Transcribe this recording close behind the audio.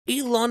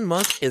Elon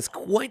Musk is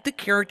quite the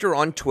character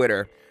on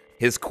Twitter.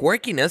 His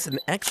quirkiness and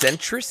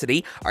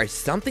eccentricity are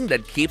something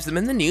that keeps him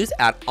in the news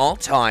at all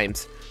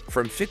times.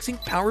 From fixing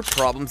power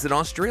problems in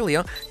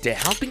Australia to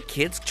helping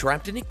kids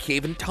trapped in a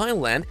cave in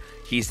Thailand,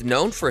 he's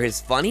known for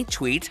his funny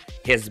tweets,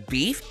 his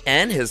beef,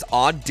 and his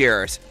odd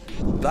dares.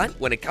 But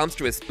when it comes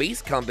to his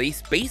space company,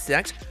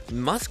 SpaceX,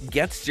 Musk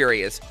gets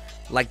serious.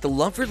 Like the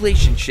love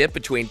relationship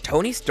between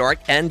Tony Stark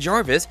and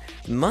Jarvis,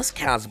 Musk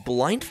has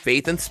blind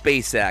faith in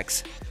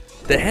SpaceX.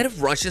 The head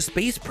of Russia's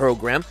space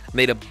program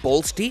made a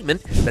bold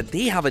statement that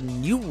they have a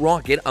new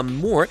rocket,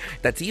 Amur,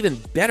 that's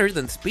even better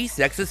than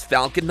SpaceX's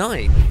Falcon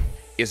 9.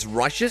 Is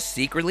Russia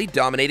secretly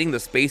dominating the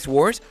space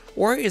wars,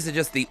 or is it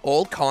just the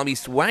old commie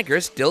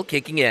swagger still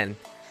kicking in?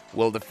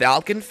 Will the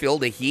Falcon feel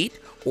the heat,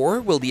 or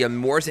will the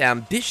Amur's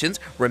ambitions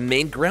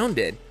remain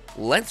grounded?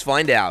 Let's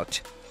find out.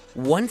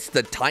 Once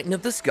the titan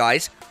of the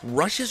skies,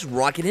 Russia's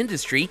rocket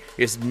industry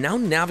is now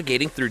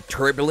navigating through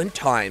turbulent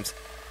times.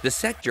 The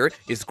sector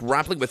is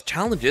grappling with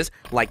challenges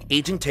like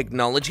aging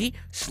technology,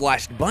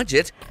 slashed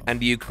budgets, and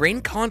the Ukraine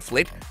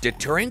conflict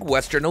deterring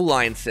Western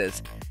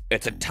alliances.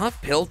 It's a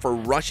tough pill for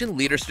Russian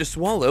leaders to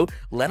swallow,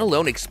 let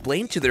alone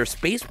explain to their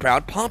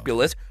space-proud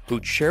populace who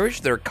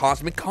cherish their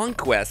cosmic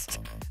conquests.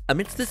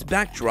 Amidst this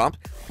backdrop,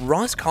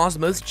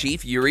 Roscosmos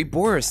chief Yuri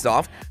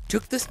Borisov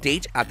took the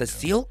stage at the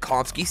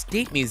Tsiolkovsky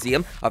State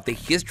Museum of the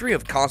History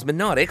of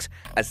Cosmonautics,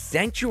 a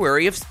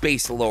sanctuary of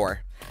space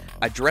lore.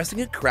 Addressing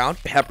a crowd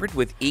peppered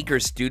with eager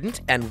students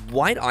and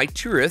wide-eyed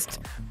tourists,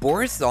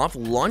 Borisov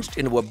launched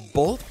into a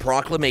bold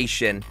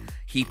proclamation.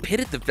 He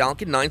pitted the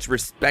Falcon 9's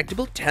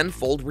respectable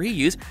tenfold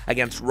reuse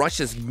against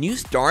Russia's new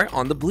star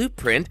on the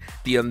blueprint,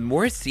 the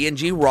Amur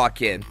CNG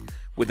rocket.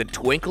 With a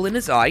twinkle in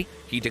his eye,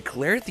 he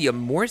declared the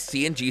Amur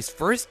CNG's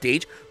first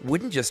stage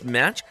wouldn't just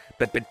match,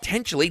 but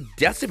potentially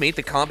decimate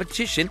the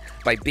competition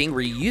by being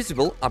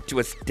reusable up to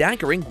a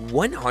staggering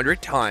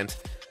 100 times.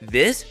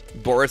 This,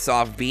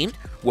 Borisov beamed,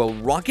 will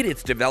rocket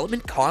its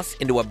development costs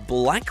into a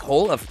black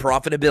hole of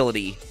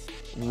profitability.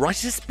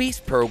 Russia's space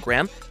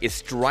program is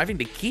striving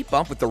to keep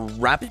up with the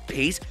rapid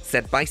pace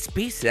set by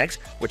SpaceX,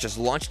 which has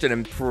launched an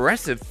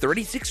impressive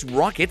 36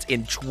 rockets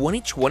in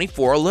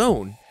 2024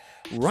 alone.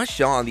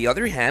 Russia, on the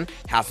other hand,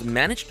 has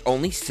managed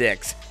only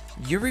 6.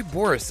 Yuri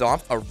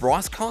Borisov of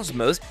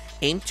Roscosmos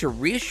aimed to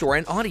reassure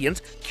an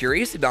audience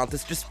curious about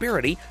this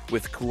disparity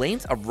with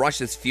claims of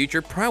Russia's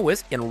future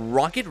prowess in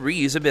rocket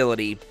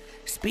reusability.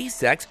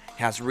 SpaceX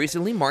has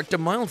recently marked a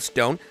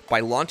milestone by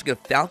launching a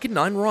Falcon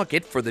 9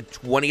 rocket for the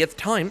 20th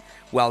time,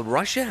 while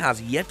Russia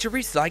has yet to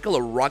recycle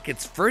a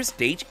rocket's first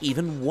stage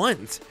even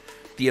once.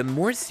 The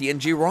Amur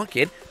CNG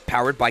rocket,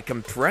 powered by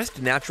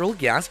compressed natural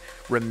gas,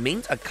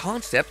 remains a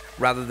concept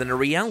rather than a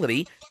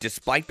reality,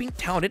 despite being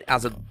touted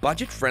as a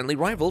budget-friendly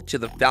rival to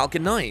the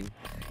Falcon 9.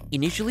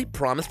 Initially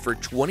promised for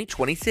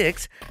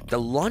 2026, the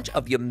launch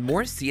of the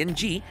Amur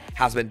CNG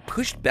has been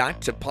pushed back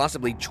to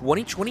possibly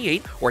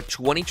 2028 or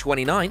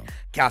 2029,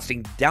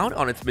 casting doubt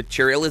on its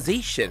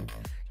materialization.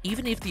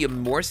 Even if the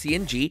Amur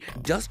CNG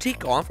does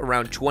take off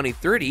around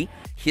 2030,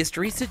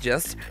 history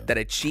suggests that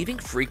achieving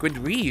frequent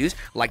reuse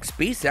like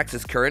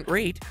SpaceX's current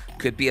rate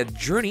could be a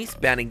journey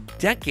spanning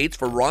decades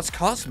for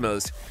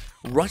Roscosmos.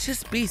 Russia's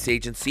space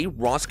agency,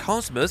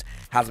 Roscosmos,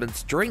 has been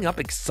stirring up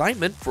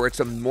excitement for its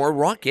Amur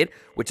rocket,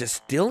 which is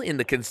still in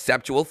the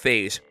conceptual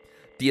phase.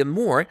 The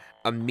Amur,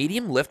 a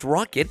medium-lift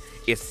rocket,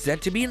 is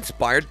said to be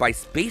inspired by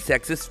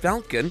SpaceX's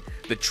Falcon,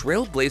 the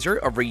trailblazer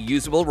of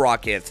reusable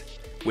rockets.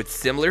 With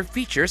similar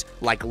features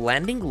like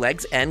landing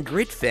legs and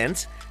grid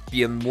fence,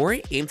 the Amur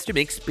aims to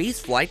make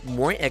spaceflight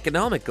more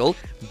economical,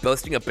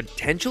 boasting a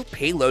potential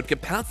payload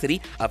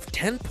capacity of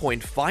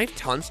 10.5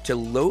 tons to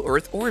low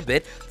Earth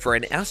orbit for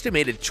an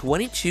estimated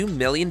 $22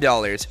 million.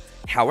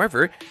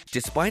 However,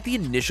 despite the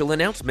initial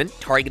announcement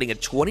targeting a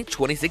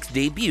 2026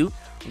 debut,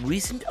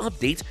 recent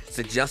updates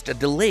suggest a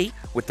delay,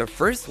 with the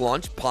first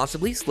launch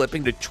possibly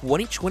slipping to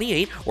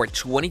 2028 or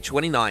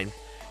 2029.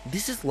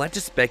 This has led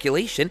to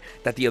speculation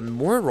that the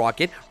Amur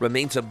rocket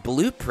remains a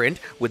blueprint,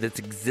 with its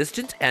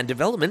existence and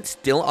development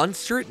still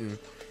uncertain.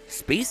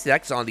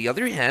 SpaceX, on the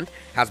other hand,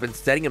 has been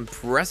setting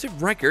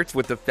impressive records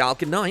with the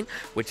Falcon 9,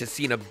 which has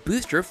seen a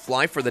booster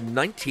fly for the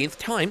 19th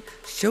time,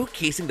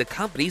 showcasing the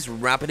company's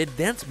rapid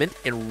advancement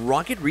in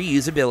rocket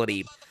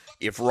reusability.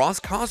 If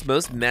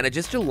Roscosmos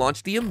manages to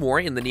launch the Amur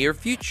in the near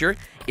future,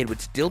 it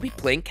would still be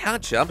playing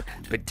catch-up,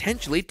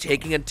 potentially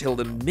taking until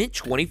the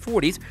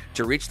mid-2040s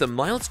to reach the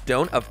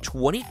milestone of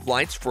 20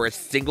 flights for a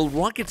single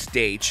rocket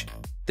stage.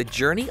 The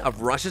journey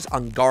of Russia's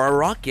Angara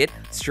rocket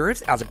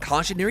serves as a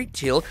cautionary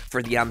tale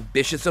for the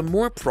ambitious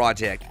Amur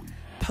project.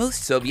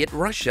 Post-Soviet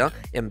Russia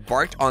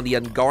embarked on the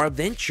Angara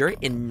venture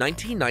in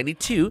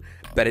 1992,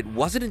 but it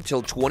wasn't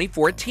until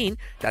 2014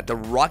 that the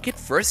rocket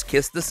first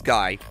kissed the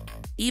sky.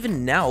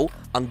 Even now,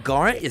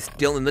 Angara is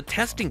still in the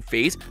testing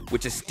phase,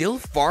 which is still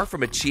far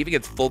from achieving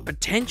its full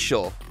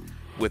potential.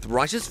 With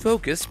Russia's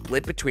focus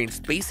split between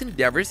space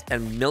endeavors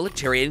and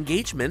military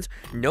engagements,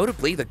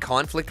 notably the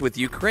conflict with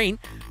Ukraine,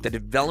 the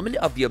development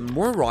of the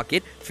Amur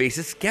rocket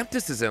faces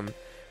skepticism.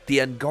 The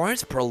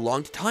Angar's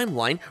prolonged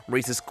timeline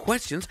raises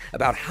questions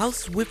about how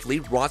swiftly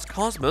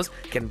Roscosmos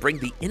can bring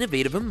the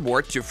innovative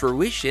Amur to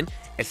fruition,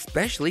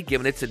 especially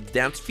given its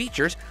advanced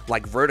features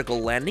like vertical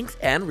landings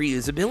and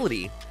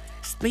reusability.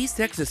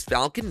 SpaceX's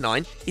Falcon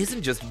 9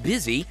 isn't just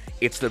busy,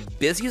 it's the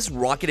busiest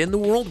rocket in the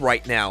world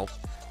right now.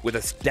 With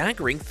a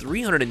staggering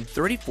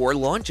 334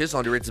 launches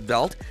under its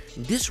belt,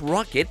 this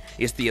rocket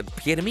is the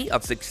epitome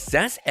of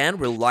success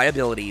and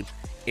reliability.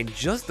 In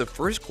just the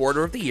first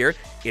quarter of the year,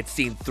 it's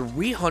seen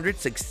 300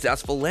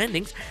 successful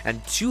landings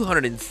and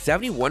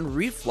 271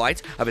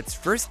 reflights of its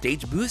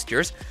first-stage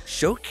boosters,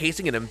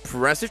 showcasing an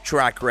impressive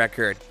track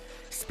record.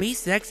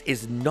 SpaceX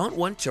is not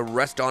one to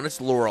rest on its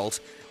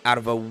laurels. Out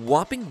of a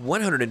whopping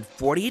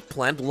 148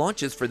 planned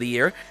launches for the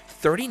year,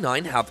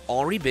 39 have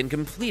already been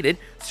completed,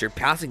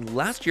 surpassing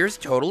last year's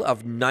total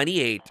of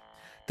 98.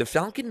 The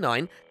Falcon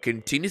 9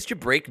 continues to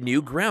break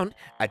new ground,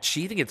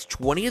 achieving its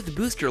 20th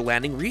booster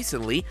landing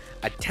recently,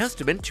 a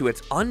testament to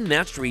its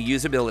unmatched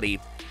reusability.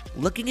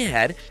 Looking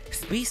ahead,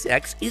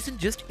 SpaceX isn't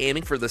just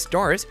aiming for the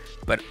stars,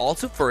 but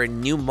also for a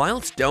new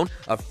milestone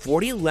of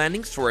 40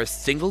 landings for a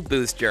single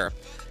booster.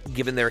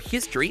 Given their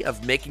history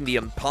of making the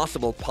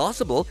impossible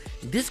possible,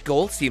 this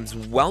goal seems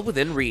well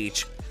within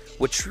reach.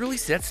 What truly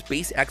sets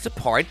SpaceX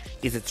apart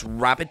is its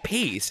rapid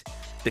pace.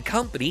 The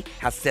company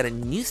has set a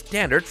new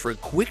standard for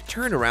quick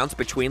turnarounds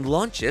between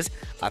launches,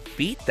 a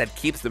feat that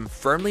keeps them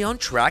firmly on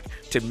track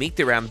to meet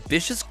their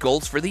ambitious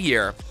goals for the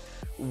year.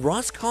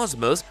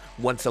 Roscosmos,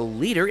 once a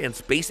leader in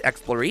space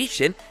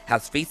exploration,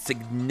 has faced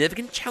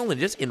significant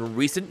challenges in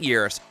recent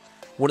years.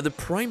 One of the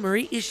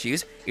primary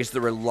issues is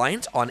the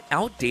reliance on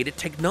outdated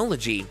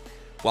technology.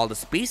 While the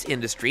space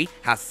industry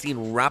has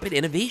seen rapid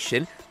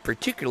innovation,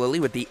 particularly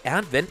with the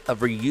advent of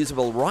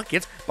reusable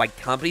rockets by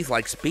companies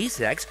like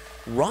SpaceX,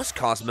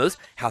 Roscosmos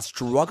has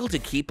struggled to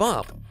keep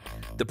up.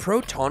 The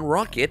Proton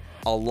rocket,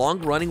 a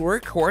long-running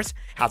workhorse,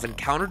 has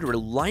encountered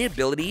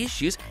reliability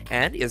issues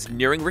and is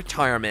nearing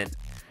retirement.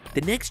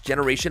 The next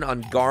generation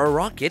Angara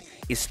rocket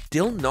is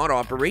still not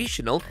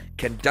operational,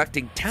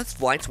 conducting test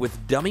flights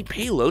with dummy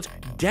payloads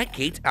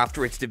decades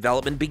after its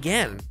development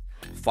began.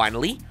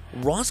 Finally,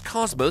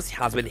 Roscosmos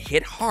has been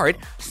hit hard,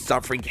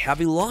 suffering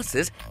heavy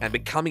losses and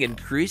becoming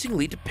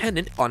increasingly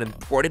dependent on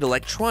imported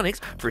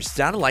electronics for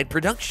satellite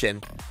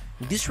production.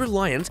 This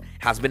reliance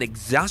has been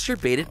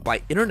exacerbated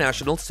by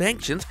international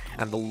sanctions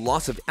and the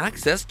loss of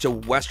access to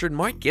Western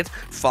markets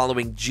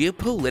following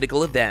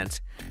geopolitical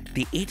events.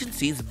 The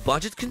agency's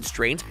budget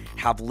constraints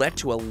have led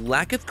to a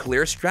lack of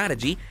clear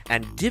strategy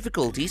and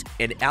difficulties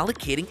in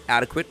allocating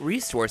adequate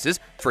resources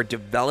for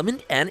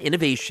development and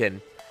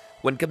innovation.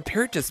 When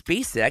compared to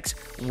SpaceX,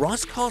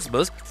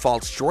 Roscosmos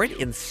falls short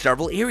in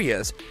several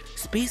areas.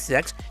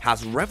 SpaceX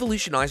has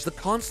revolutionized the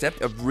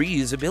concept of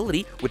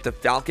reusability with the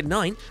Falcon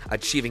 9,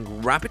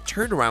 achieving rapid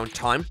turnaround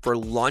time for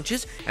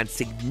launches and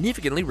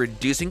significantly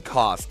reducing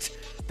costs.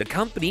 The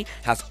company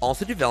has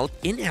also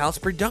developed in-house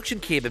production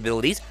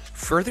capabilities,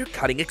 further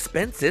cutting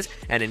expenses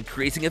and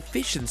increasing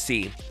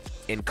efficiency.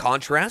 In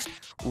contrast,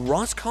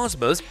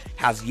 Roscosmos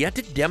has yet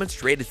to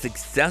demonstrate a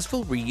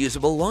successful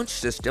reusable launch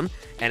system,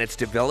 and its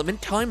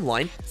development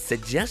timeline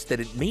suggests that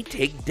it may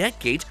take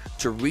decades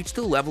to reach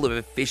the level of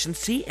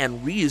efficiency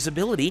and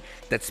reusability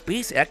that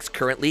SpaceX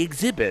currently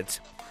exhibits.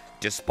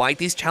 Despite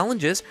these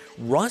challenges,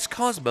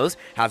 Roscosmos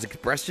has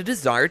expressed a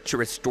desire to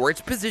restore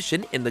its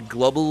position in the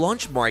global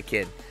launch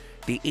market.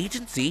 The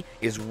agency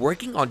is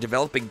working on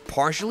developing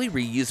partially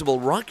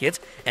reusable rockets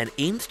and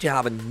aims to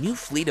have a new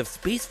fleet of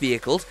space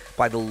vehicles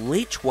by the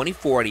late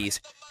 2040s.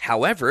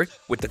 However,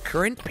 with the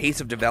current pace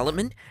of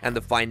development and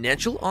the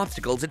financial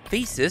obstacles it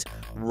faces,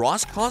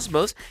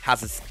 Roscosmos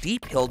has a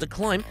steep hill to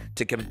climb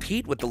to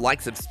compete with the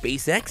likes of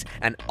SpaceX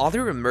and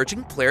other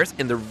emerging players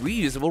in the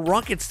reusable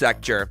rocket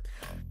sector.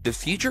 The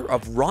future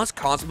of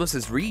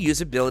Roscosmos'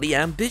 reusability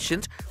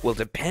ambitions will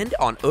depend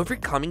on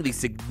overcoming these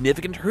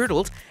significant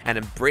hurdles and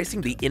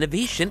embracing the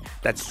innovation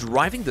that's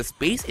driving the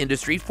space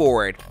industry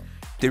forward.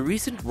 The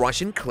recent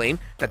Russian claim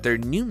that their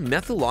new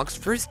Methalox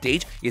first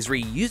stage is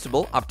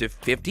reusable up to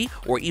 50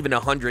 or even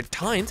 100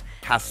 times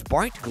has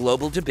sparked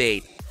global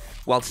debate.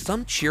 While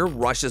some cheer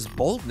Russia's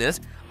boldness,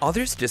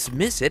 others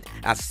dismiss it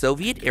as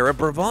Soviet-era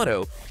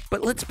bravado.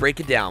 But let's break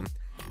it down.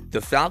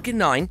 The Falcon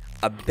 9,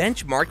 a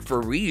benchmark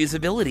for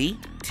reusability,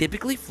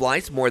 typically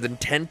flies more than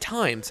 10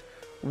 times.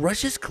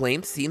 Russia's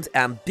claim seems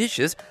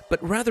ambitious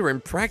but rather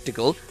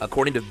impractical,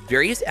 according to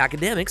various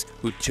academics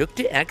who took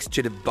to X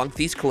to debunk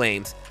these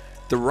claims.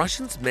 The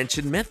Russians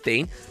mention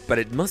methane, but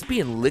it must be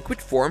in liquid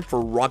form for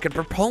rocket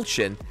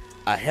propulsion.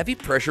 A heavy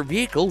pressure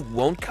vehicle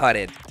won't cut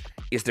it.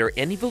 Is there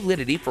any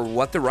validity for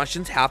what the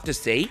Russians have to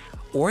say,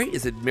 or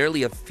is it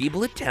merely a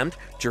feeble attempt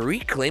to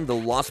reclaim the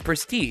lost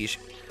prestige?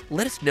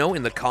 Let us know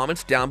in the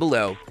comments down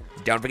below.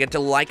 Don't forget to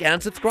like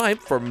and subscribe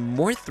for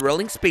more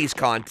thrilling space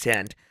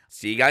content.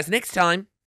 See you guys next time.